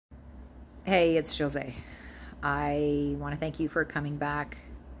Hey, it's Jose. I want to thank you for coming back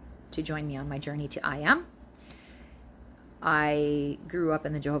to join me on my journey to I Am. I grew up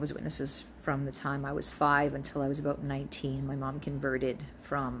in the Jehovah's Witnesses from the time I was 5 until I was about 19. My mom converted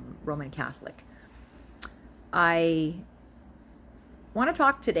from Roman Catholic. I want to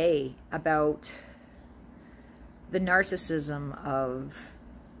talk today about the narcissism of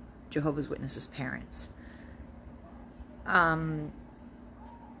Jehovah's Witnesses parents.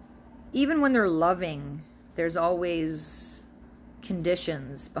 Even when they're loving, there's always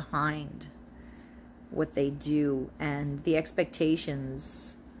conditions behind what they do, and the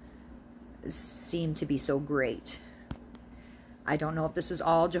expectations seem to be so great. I don't know if this is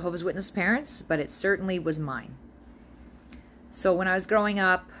all Jehovah's Witness parents, but it certainly was mine. So when I was growing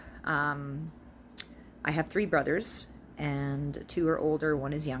up, I have 3 brothers, and 2 are older,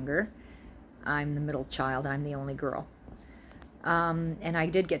 1 is younger. I'm the middle child. I'm the only girl. And I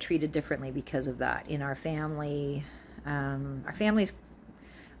did get treated differently because of that. In our family's,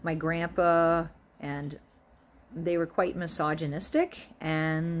 my grandpa, and they were quite misogynistic,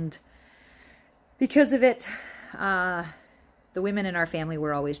 and because of it, the women in our family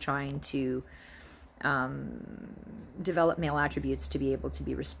were always trying to develop male attributes to be able to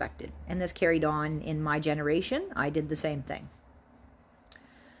be respected. And this carried on in my generation. I did the same thing.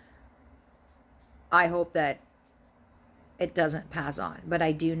 I hope that it doesn't pass on, but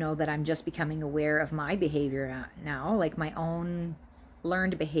I do know that I'm just becoming aware of my behavior now, like my own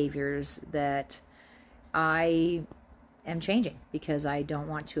learned behaviors that I am changing because I don't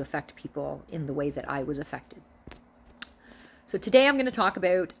want to affect people in the way that I was affected. So today I'm going to talk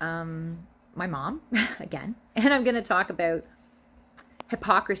about my mom again, and I'm going to talk about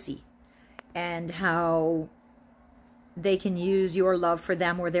hypocrisy and how they can use your love for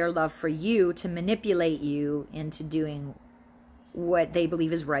them or their love for you to manipulate you into doing what they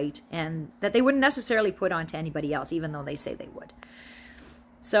believe is right, and that they wouldn't necessarily put on to anybody else, even though they say they would.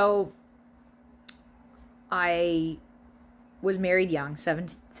 So I was married young,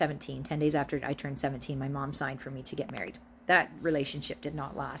 17. 10 days after I turned 17, my mom signed for me to get married. That relationship did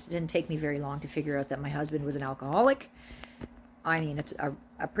not last. It didn't take me very long to figure out that my husband was an alcoholic. I mean,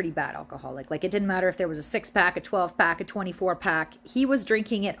 a pretty bad alcoholic. Like, it didn't matter if there was a 6-pack, a 12-pack, a 24-pack. He was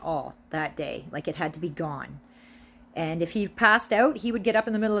drinking it all that day. Like, it had to be gone. And if he passed out, he would get up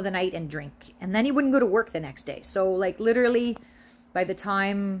in the middle of the night and drink. And then he wouldn't go to work the next day. So, like, literally, by the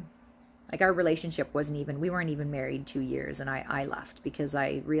time, like, our relationship wasn't even, we weren't even married 2 years. And I left because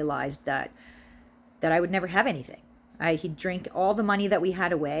I realized that I would never have anything. He'd drink all the money that we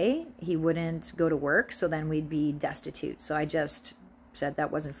had away. He wouldn't go to work. So then we'd be destitute. So I just said that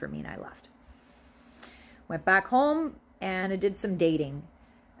wasn't for me, and I left. Went back home and I did some dating.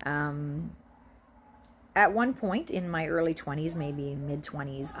 At one point in my early 20s, maybe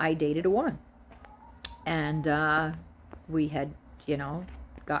mid-20s, I dated a woman. And we had,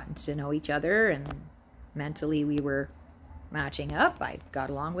 gotten to know each other, and mentally we were matching up. I got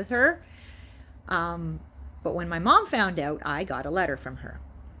along with her. But when my mom found out, I got a letter from her.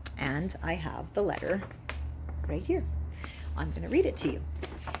 And I have the letter right here. I'm going to read it to you.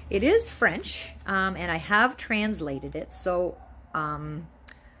 It is French, and I have translated it. So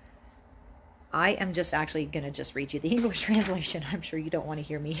I am just actually going to just read you the English translation. I'm sure you don't want to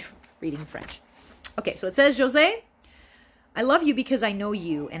hear me reading French. Okay, so it says, Jose, I love you because I know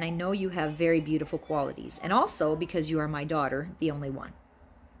you, and I know you have very beautiful qualities, and also because you are my daughter, the only one.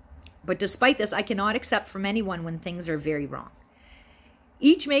 But despite this, I cannot accept from anyone when things are very wrong.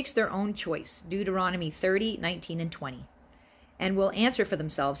 Each makes their own choice, Deuteronomy 30, 19, and 20, and will answer for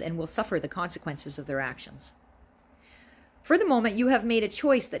themselves and will suffer the consequences of their actions. For the moment, you have made a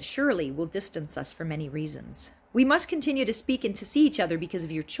choice that surely will distance us for many reasons. We must continue to speak and to see each other because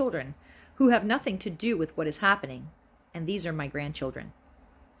of your children, who have nothing to do with what is happening, and these are my grandchildren.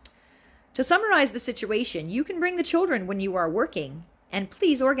 To summarize the situation, you can bring the children when you are working, and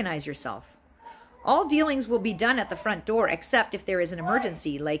please organize yourself. All dealings will be done at the front door, except if there is an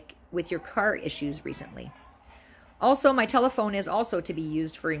emergency, like with your car issues recently. Also, my telephone is also to be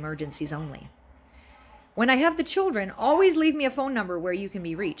used for emergencies only. When I have the children, always leave me a phone number where you can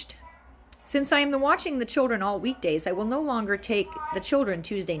be reached. Since I am watching the children all weekdays, I will no longer take the children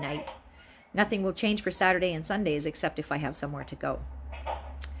Tuesday night. Nothing will change for Saturday and Sundays except if I have somewhere to go.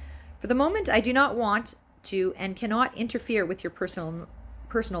 For the moment, I do not want to and cannot interfere with your personal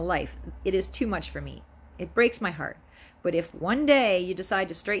life. It is too much for me. It breaks my heart. But if one day you decide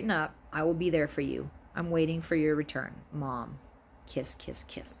to straighten up, I will be there for you. I'm waiting for your return. Mom. Kiss, kiss,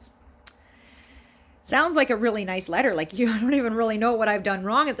 kiss. Sounds like a really nice letter. Like, I don't even really know what I've done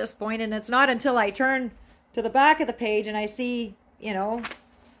wrong at this point. And it's not until I turn to the back of the page and I see,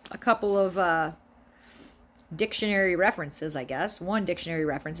 a couple of dictionary references, I guess. One dictionary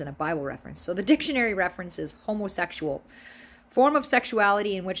reference and a Bible reference. So the dictionary reference is homosexual, form of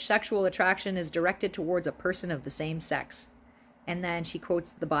sexuality in which sexual attraction is directed towards a person of the same sex. And then she quotes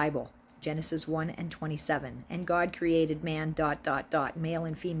the Bible, Genesis 1:27. And God created man, ... male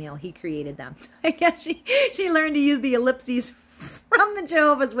and female, he created them. I guess she learned to use the ellipses from the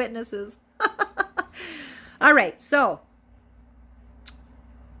Jehovah's Witnesses. All right, so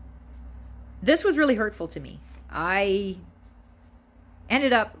this was really hurtful to me. I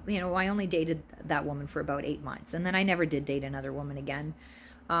ended up, I only dated that woman for about 8 months. And then I never did date another woman again.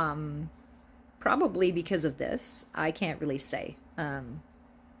 Probably because of this. I can't really say.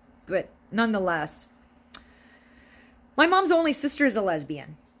 But nonetheless, my mom's only sister is a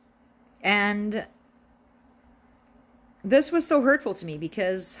lesbian. And this was so hurtful to me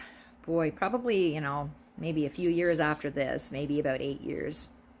because, boy, probably, maybe a few years after this, maybe about 8 years,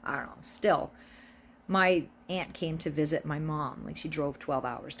 I don't know, still, my aunt came to visit my mom. Like, she drove 12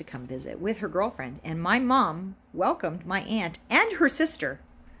 hours to come visit with her girlfriend. And my mom welcomed my aunt and her sister,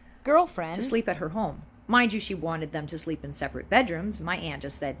 girlfriend, to sleep at her home. Mind you, she wanted them to sleep in separate bedrooms. My aunt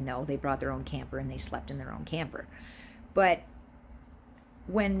just said no. They brought their own camper and they slept in their own camper. But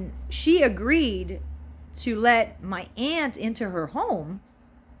when she agreed to let my aunt into her home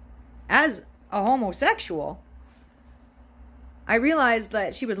as a homosexual, I realized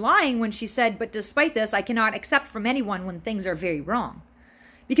that she was lying when she said, but despite this, I cannot accept from anyone when things are very wrong.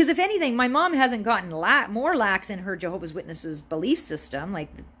 Because if anything, my mom hasn't gotten more lax in her Jehovah's Witnesses belief system. Like,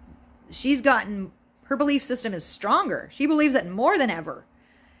 she's gotten, her belief system is stronger. She believes it more than ever.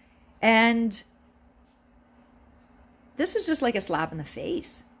 And this is just like a slap in the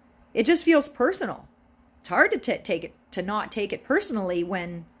face. It just feels personal. It's hard to not take it personally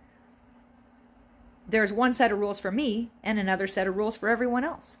when there's one set of rules for me and another set of rules for everyone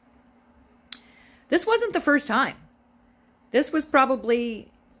else. This wasn't the first time. This was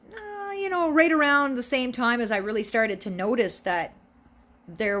probably, right around the same time as I really started to notice that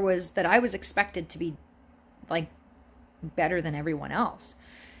I was expected to be like better than everyone else.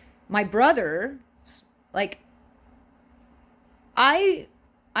 My brother, like, I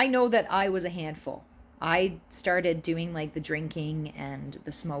know that I was a handful. I started doing like the drinking and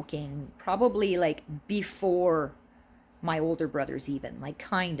the smoking probably like before my older brothers even, like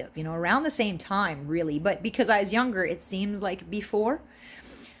kind of, around the same time really. But because I was younger, it seems like before.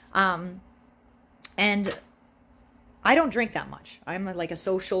 And I don't drink that much. I'm like a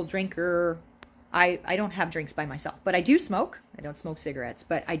social drinker. I don't have drinks by myself, but I do smoke. I don't smoke cigarettes,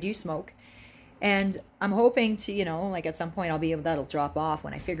 but I do smoke. And I'm hoping to, like at some point that'll drop off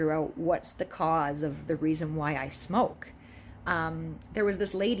when I figure out what's the cause of the reason why I smoke. There was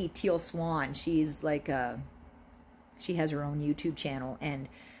this lady, Teal Swan. She's like, she has her own YouTube channel. And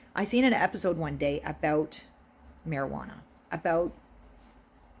I seen an episode one day about marijuana, about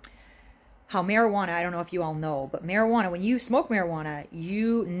how marijuana, I don't know if you all know, but marijuana, when you smoke marijuana,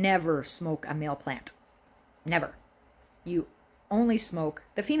 you never smoke a male plant. Never. You only smoke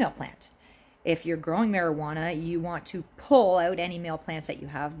the female plant. If you're growing marijuana, you want to pull out any male plants that you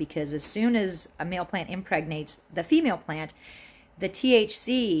have, because as soon as a male plant impregnates the female plant, the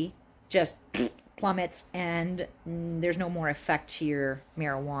THC just plummets and there's no more effect to your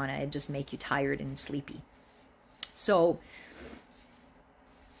marijuana. It just makes you tired and sleepy. So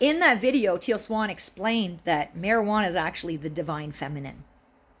in that video, Teal Swan explained that marijuana is actually the divine feminine.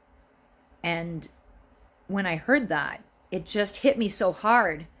 And when I heard that, it just hit me so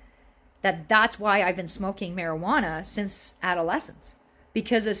hard that that's why I've been smoking marijuana since adolescence.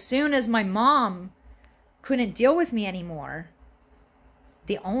 Because as soon as my mom couldn't deal with me anymore,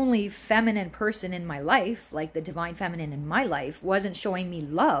 the only feminine person in my life, like the divine feminine in my life, wasn't showing me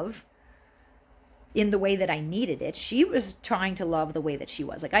love in the way that I needed it. She was trying to love the way that she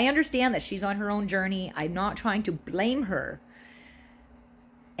was. Like, I understand that she's on her own journey. I'm not trying to blame her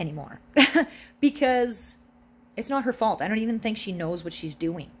anymore because it's not her fault. I don't even think she knows what she's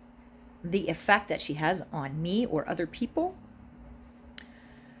doing. The effect that she has on me or other people.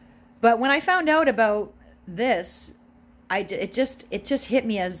 But when I found out about this, it just hit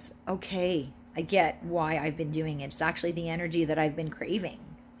me as, okay, I get why I've been doing it. It's actually the energy that I've been craving.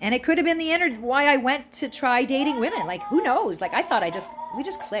 And it could have been the energy why I went to try dating women. Like, who knows? Like, I thought we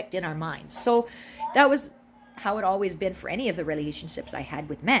just clicked in our minds. So that was how it always been for any of the relationships I had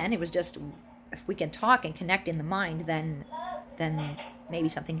with men. It was just, if we can talk and connect in the mind, then maybe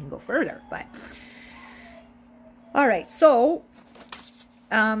something can go further. But all right, so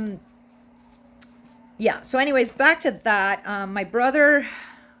yeah, so anyways, back to that. My brothers,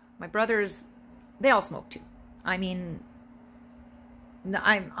 they all smoke too. I mean,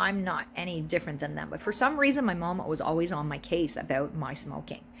 I'm not any different than them. But for some reason, my mom was always on my case about my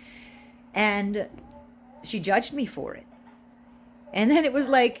smoking. And she judged me for it. And then it was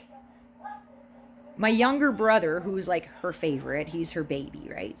like, my younger brother, who's like her favorite, he's her baby,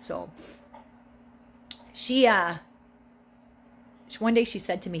 right? So she, one day she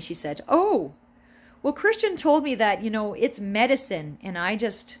said to me, she said, oh, well, Christian told me that, it's medicine. And I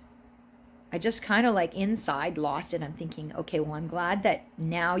just kind of like inside lost it. I'm thinking, okay, well, I'm glad that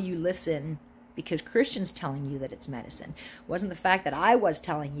now you listen because Christian's telling you that it's medicine. It wasn't the fact that I was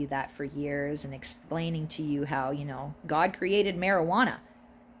telling you that for years and explaining to you how, God created marijuana.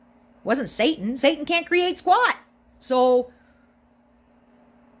 It wasn't Satan. Satan can't create squat. So,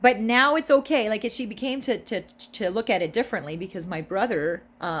 but now it's okay. Like she became to look at it differently because my brother,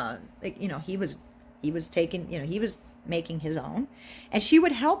 he was taking, he was making his own, and she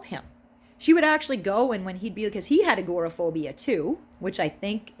would help him. She would actually go, and when he'd be, because he had agoraphobia too, which I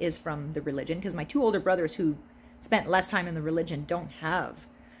think is from the religion, because my two older brothers who spent less time in the religion don't have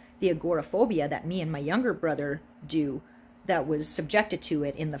the agoraphobia that me and my younger brother do, that was subjected to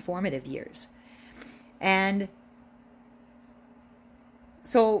it in the formative years. And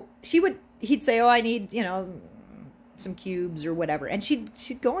so he'd say, oh, I need, some cubes or whatever. And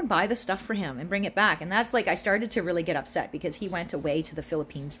she'd go and buy the stuff for him and bring it back. And that's like, I started to really get upset because he went away to the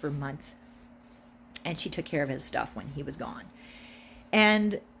Philippines for a month. And she took care of his stuff when he was gone.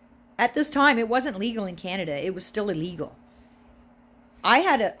 And at this time, it wasn't legal in Canada. It was still illegal. I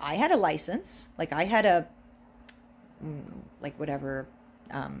had a license. Like I had a,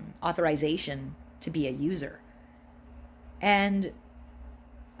 authorization to be a user. And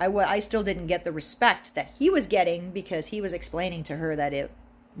I still didn't get the respect that he was getting because he was explaining to her that it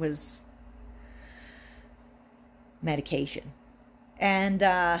was medication. And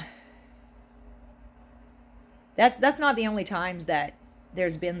that's not the only times that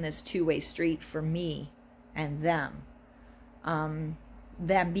there's been this two-way street for me and them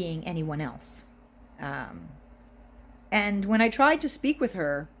being anyone else. And when I tried to speak with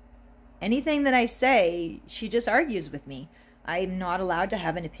her, anything that I say, she just argues with me. I'm not allowed to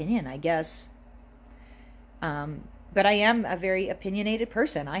have an opinion, I guess. But I am a very opinionated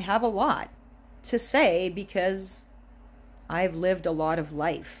person. I have a lot to say because I've lived a lot of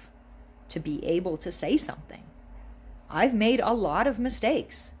life to be able to say something. I've made a lot of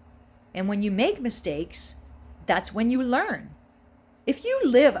mistakes. And when you make mistakes, that's when you learn. If you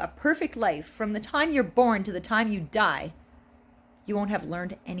live a perfect life from the time you're born to the time you die, you won't have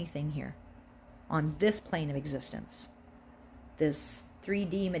learned anything here on this plane of existence. This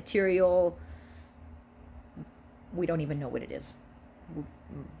 3D material, we don't even know what it is.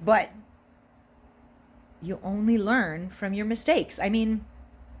 But you only learn from your mistakes. I mean,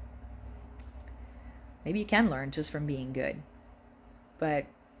 maybe you can learn just from being good. But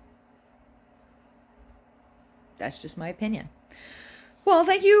that's just my opinion. Well,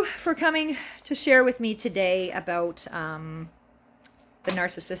 thank you for coming to share with me today about the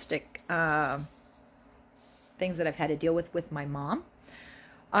narcissistic things that I've had to deal with my mom.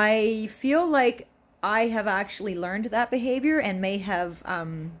 I feel like I have actually learned that behavior and may have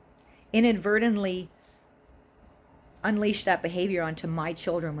inadvertently unleashed that behavior onto my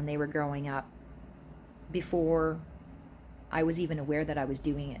children when they were growing up before I was even aware that I was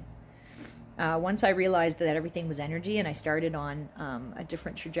doing it. Once I realized that everything was energy and I started on a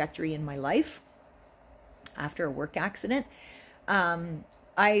different trajectory in my life after a work accident,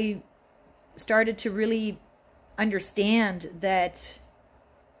 I started to really understand that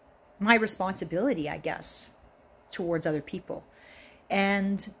my responsibility, I guess, towards other people,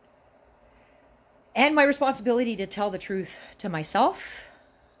 and my responsibility to tell the truth to myself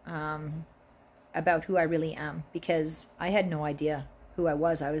about who I really am, because I had no idea who I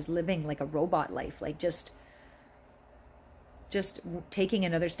was. I was living like a robot life, like just taking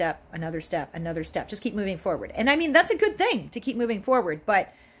another step, another step, another step, just keep moving forward. And I mean, that's a good thing to keep moving forward,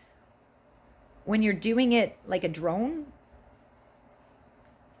 but when you're doing it like a drone,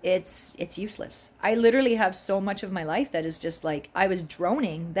 it's useless. I literally have so much of my life that is just like, I was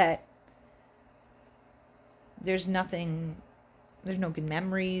droning, that there's nothing, there's no good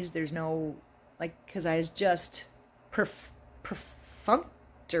memories, there's no, like, because I was just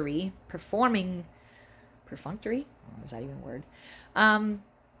perfunctory. Oh, is that even a word?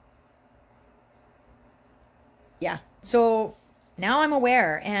 Yeah, so now I'm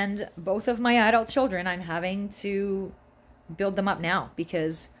aware, and both of my adult children, I'm having to build them up now,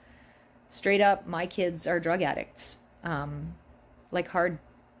 because straight up, my kids are drug addicts, like hard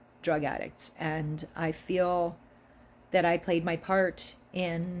drug addicts, and I feel that I played my part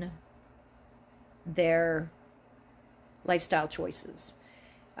in their lifestyle choices.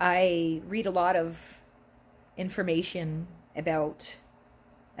 I read a lot of information about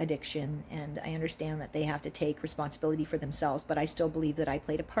addiction, and I understand that they have to take responsibility for themselves, but I still believe that I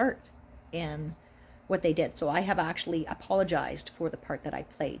played a part in what they did. So I have actually apologized for the part that I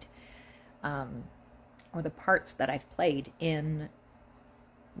played, or the parts that I've played in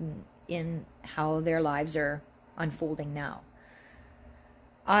how their lives are unfolding now.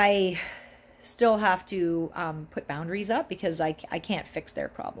 I still have to put boundaries up because I can't fix their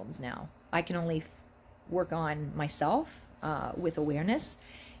problems now. I can only work on myself with awareness,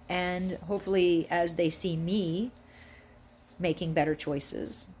 and hopefully as they see me making better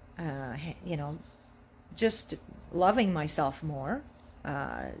choices, you know, just loving myself more,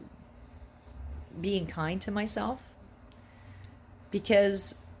 being kind to myself,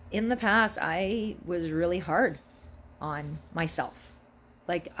 because in the past I was really hard on myself.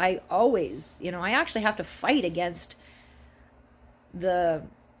 Like I always, you know, I actually have to fight against the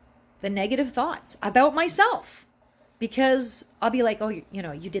negative thoughts about myself, because I'll be like, oh, you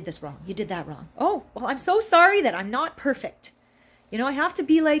know, you did this wrong, you did that wrong. Oh, well, I'm so sorry that I'm not perfect. You know, I have to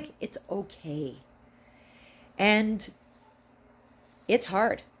be like, it's okay. And it's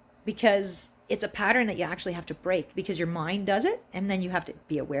hard because it's a pattern that you actually have to break, because your mind does it, and then you have to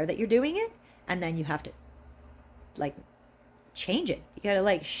be aware that you're doing it, and then you have to like change it. You gotta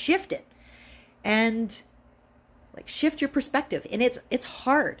like shift it and like shift your perspective, and it's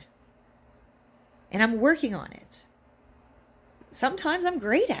hard, and I'm working on it. Sometimes I'm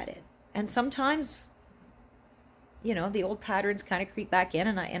great at it, and sometimes, you know, the old patterns kind of creep back in,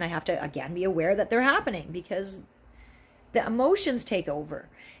 and I have to again be aware that they're happening, because the emotions take over.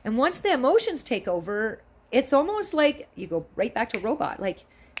 And once the emotions take over, it's almost like you go right back to robot. Like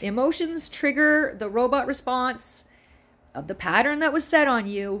the emotions trigger the robot response of the pattern that was set on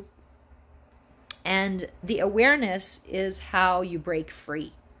you, and the awareness is how you break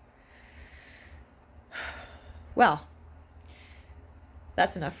free. Well,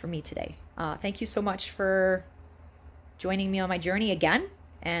 that's enough for me today. Thank you so much for joining me on my journey again.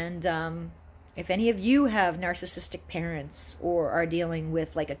 And if any of you have narcissistic parents, or are dealing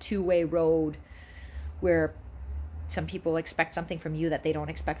with like a two-way road where some people expect something from you that they don't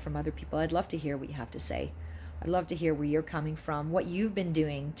expect from other people, I'd love to hear what you have to say. I'd love to hear where you're coming from, what you've been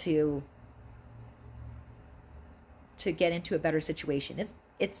doing to get into a better situation.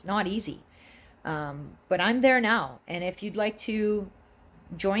 It's not easy, but I'm there now. And if you'd like to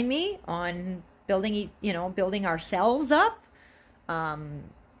join me on building ourselves up,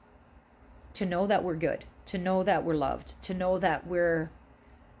 to know that we're good, to know that we're loved, to know that we're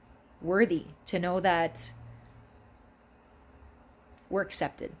worthy, to know that we're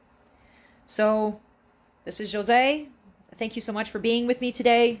accepted. So this is Jose. Thank you so much for being with me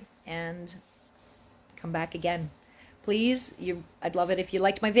today, and come back again. Please, I'd love it if you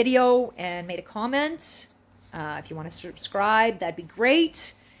liked my video and made a comment. If you want to subscribe, that'd be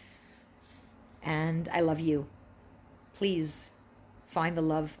great. And I love you. Please find the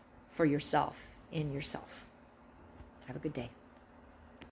love for yourself in yourself. Have a good day.